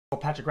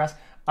patch of grass.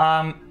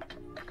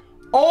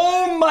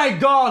 Oh my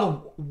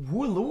god!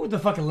 Who the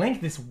fuck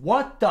linked this?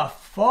 What the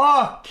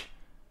fuck?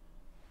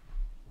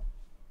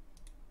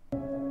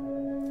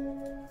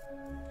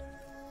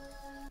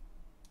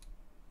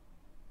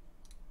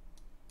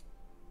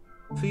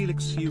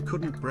 Felix, you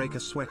couldn't break a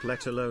sweat,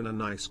 let alone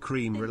an ice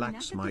cream.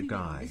 Relax, my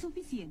guy.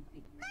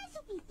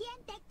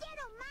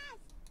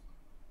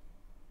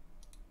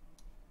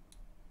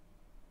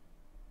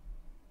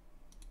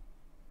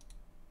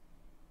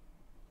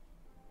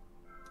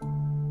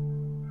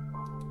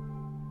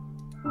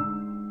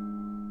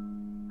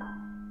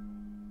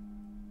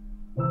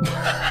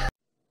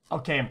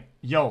 Okay,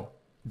 yo,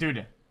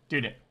 dude,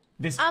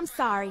 this— I'm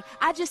sorry,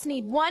 I just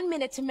need 1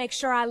 minute to make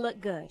sure I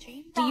look good.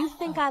 Do you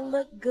think I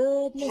look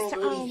good,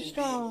 Mr.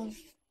 Armstrong?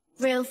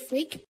 Real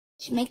freak,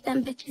 make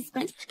them bitches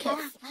French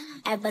kiss.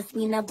 Ever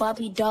seen a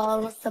Barbie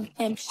doll or some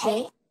pimp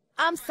shit?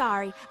 I'm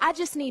sorry, I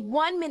just need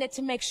 1 minute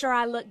to make sure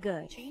I look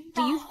good.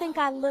 Do you think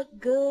I look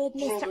good,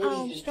 Mr.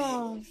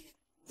 Armstrong?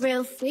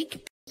 Real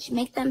freak,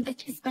 make them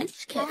bitches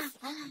French kiss.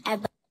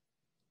 Ever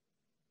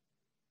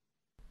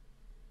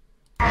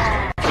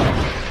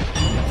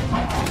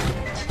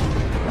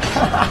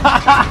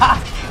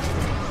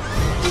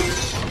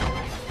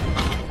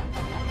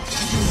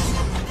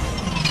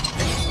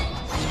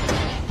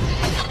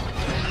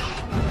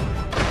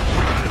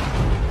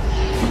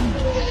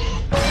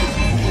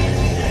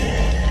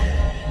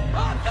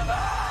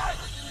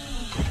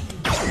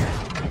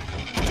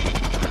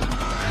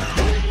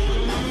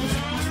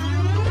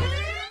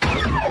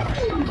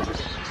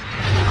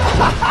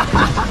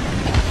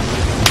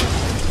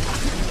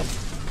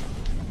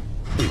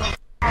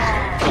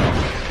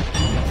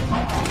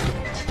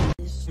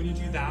When you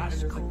do that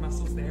and your click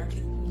muscles there,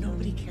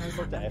 Nobody cares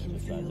about the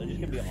exercise. I'm just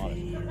gonna be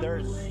honest.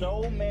 There's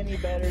so many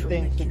better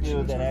things to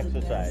do than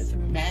exercise.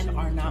 Men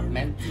are not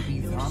meant to be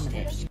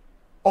dominant.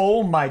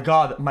 Oh my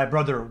god, my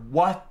brother,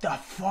 what the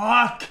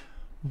fuck?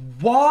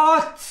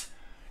 What?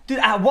 Dude,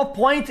 at what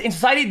point in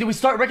society do we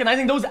start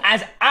recognizing those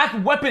as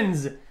act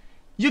weapons?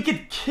 You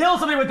could kill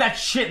somebody with that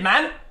shit,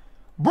 man.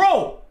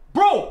 Bro,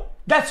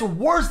 that's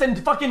worse than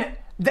fucking,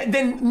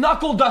 than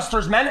knuckle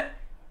dusters, man.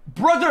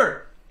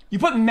 Brother, you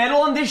put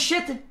metal on this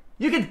shit,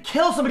 you could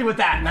kill somebody with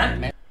that,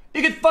 man.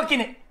 You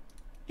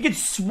could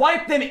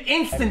swipe them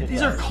instant.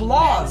 These are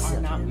claws.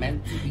 Men are not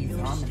meant to be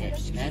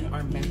dominant. Men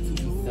are meant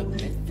to be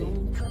submissive.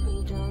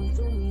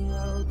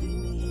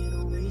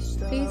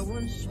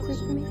 Please, push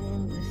me.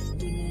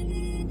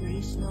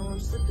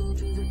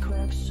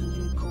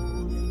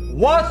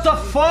 What the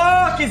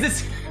fuck is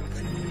this?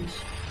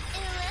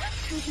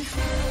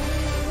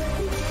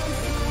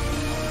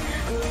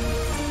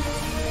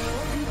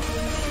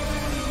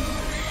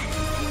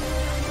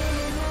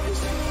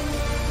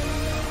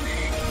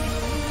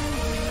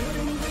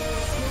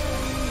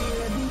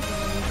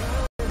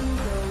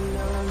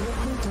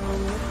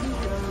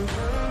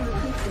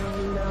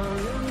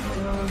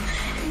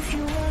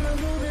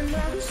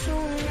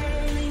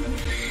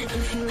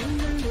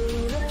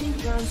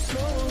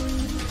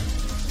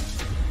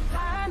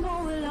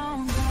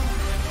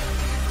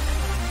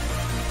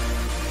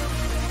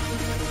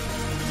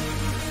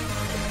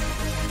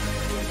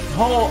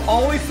 Oh,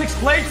 only 6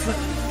 plates?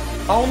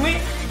 Only?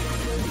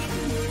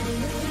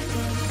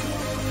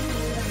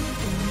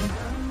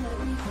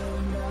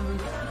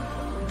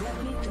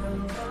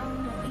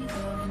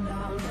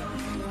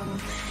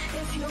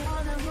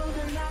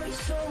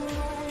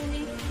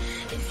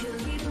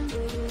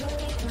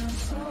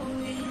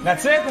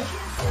 That's it?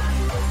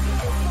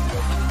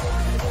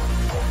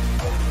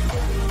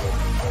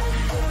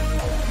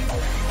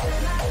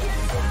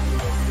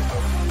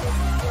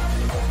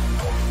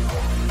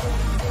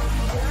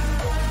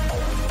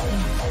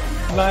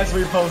 Nice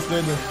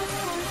reposted.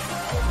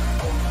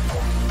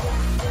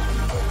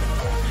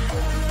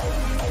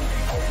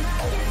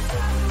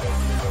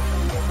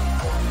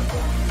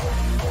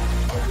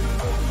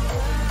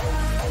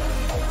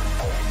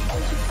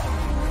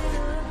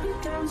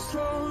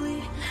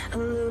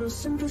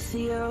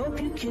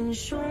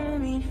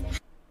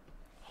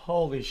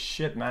 Holy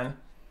shit, man.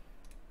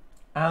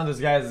 I don't know,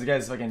 this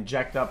guy's fucking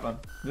jacked up, man.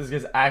 This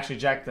guy's actually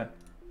jacked up.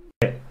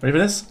 Okay, ready for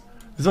this?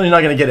 This one you're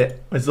not gonna get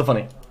it, but it's still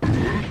funny.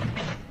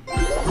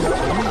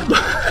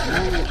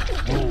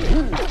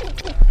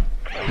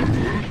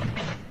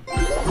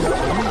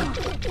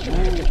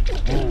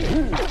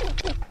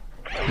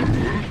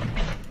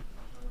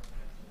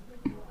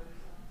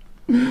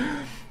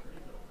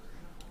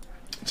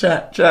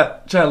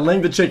 Chat,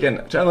 link the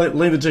chicken. Chat,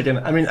 link the chicken.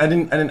 I mean, I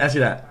didn't ask you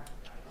that.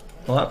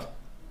 Hold up.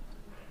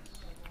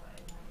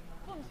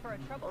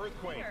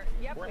 earthquake.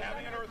 Yep, we're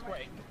having an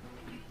earthquake.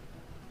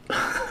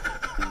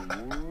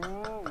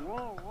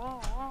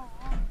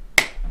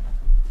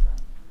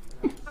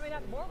 Coming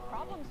up, more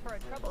problems for a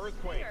troubled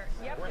earthquake.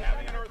 Yep, we're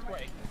having an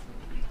earthquake.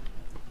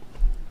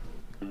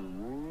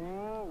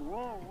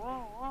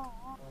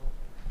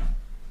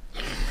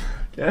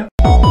 Okay.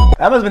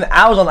 That must have been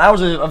hours on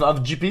hours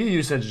of GPU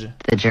usage.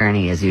 The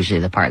journey is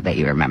usually the part that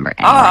you remember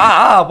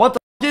anyway. What the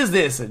f is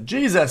this?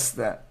 Jesus.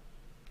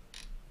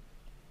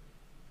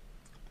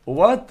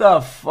 What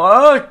the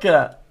fuck?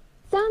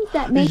 Sounds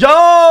that make Yo!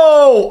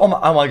 Oh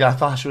my god, I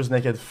thought she was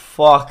naked.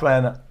 Fuck,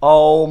 man.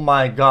 Oh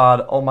my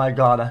god. Oh my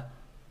god.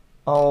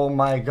 Oh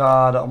my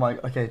god. Oh my.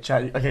 Okay,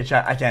 chat. Okay,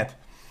 chat. I can't.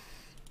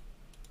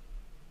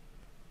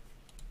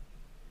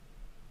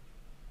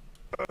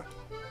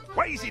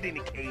 Why is it in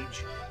a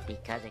cage?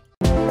 Because it